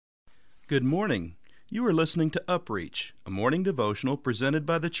Good morning. You are listening to UpReach, a morning devotional presented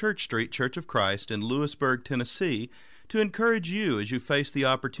by the Church Street Church of Christ in Lewisburg, Tennessee, to encourage you as you face the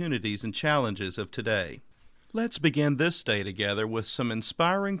opportunities and challenges of today. Let's begin this day together with some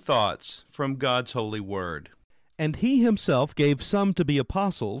inspiring thoughts from God's holy word. And he himself gave some to be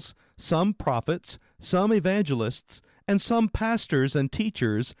apostles, some prophets, some evangelists, and some pastors and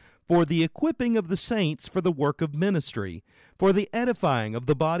teachers, for the equipping of the saints for the work of ministry, for the edifying of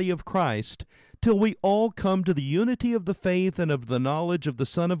the body of Christ, till we all come to the unity of the faith and of the knowledge of the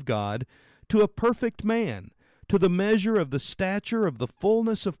Son of God, to a perfect man, to the measure of the stature of the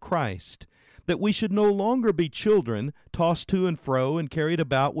fullness of Christ, that we should no longer be children, tossed to and fro and carried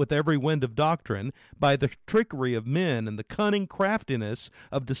about with every wind of doctrine, by the trickery of men and the cunning craftiness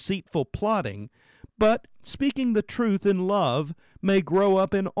of deceitful plotting, but, speaking the truth in love, may grow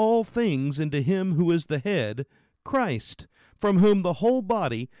up in all things into him who is the head, Christ, from whom the whole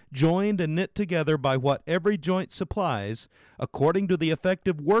body, joined and knit together by what every joint supplies, according to the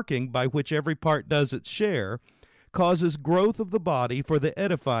effective working by which every part does its share, causes growth of the body for the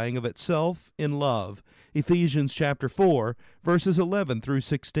edifying of itself in love. Ephesians chapter 4, verses 11 through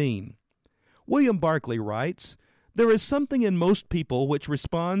 16. William Barclay writes, "There is something in most people which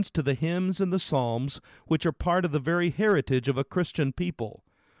responds to the hymns and the psalms, which are part of the very heritage of a Christian people.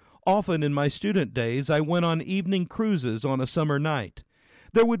 Often in my student days I went on evening cruises on a summer night.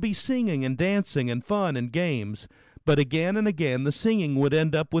 There would be singing and dancing and fun and games, but again and again the singing would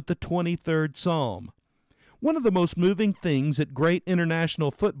end up with the 23rd Psalm. One of the most moving things at great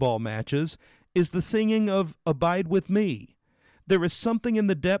international football matches is the singing of 'Abide with Me.' There is something in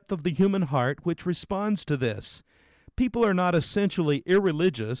the depth of the human heart which responds to this. People are not essentially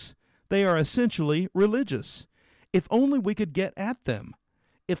irreligious, they are essentially religious. If only we could get at them.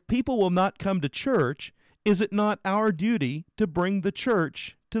 If people will not come to church, is it not our duty to bring the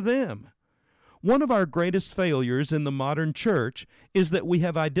church to them? One of our greatest failures in the modern church is that we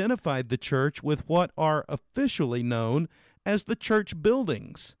have identified the church with what are officially known as the church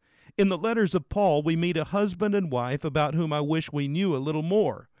buildings. In the letters of Paul, we meet a husband and wife about whom I wish we knew a little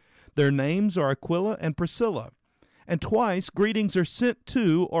more. Their names are Aquila and Priscilla. And twice greetings are sent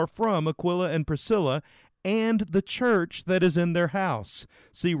to or from Aquila and Priscilla and the church that is in their house.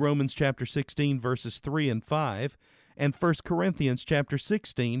 See Romans chapter 16, verses 3 and 5, and 1 Corinthians chapter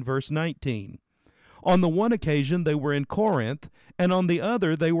 16, verse 19. On the one occasion they were in Corinth, and on the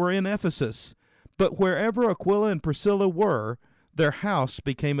other they were in Ephesus. But wherever Aquila and Priscilla were, their house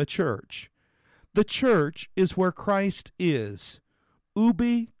became a church. The church is where Christ is.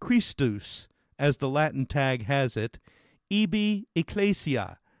 Ubi Christus, as the Latin tag has it, ibi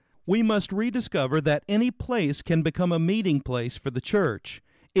ecclesia. We must rediscover that any place can become a meeting place for the church,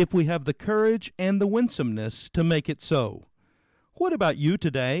 if we have the courage and the winsomeness to make it so. What about you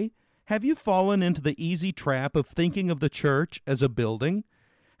today? Have you fallen into the easy trap of thinking of the church as a building?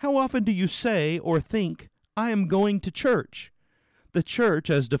 How often do you say or think, "I am going to church"? The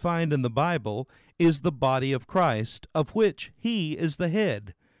church, as defined in the Bible, is the body of Christ, of which he is the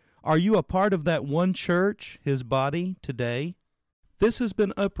head. Are you a part of that one church, his body, today? This has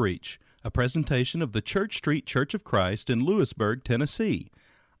been UpReach, a presentation of the Church Street Church of Christ in Lewisburg, Tennessee.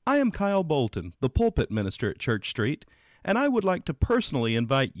 I am Kyle Bolton, the pulpit minister at Church Street, and I would like to personally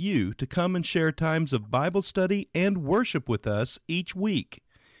invite you to come and share times of Bible study and worship with us each week.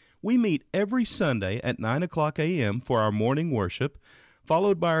 We meet every Sunday at 9 o'clock a.m. for our morning worship,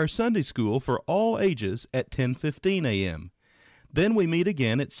 followed by our Sunday school for all ages at 10:15 a.m. Then we meet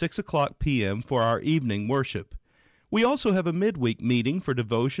again at 6 o'clock p.m. for our evening worship. We also have a midweek meeting for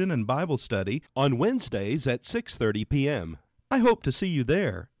devotion and Bible study on Wednesdays at 6:30 p.m. I hope to see you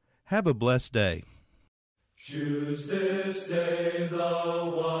there. Have a blessed day. Choose this day the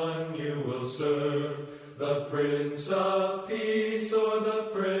one you will serve, the Prince of Peace or the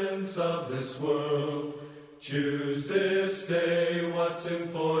Prince of this world. Choose this day what's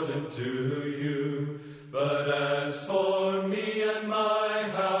important to you. But as for me and my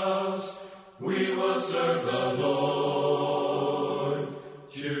house, we will serve the Lord.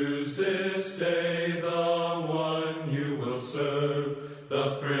 Choose this day the one you will serve,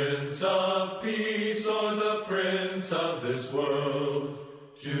 the Prince of Peace or the Prince of this world.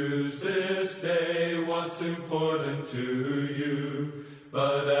 Choose this day what's important to you.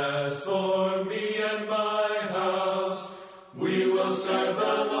 But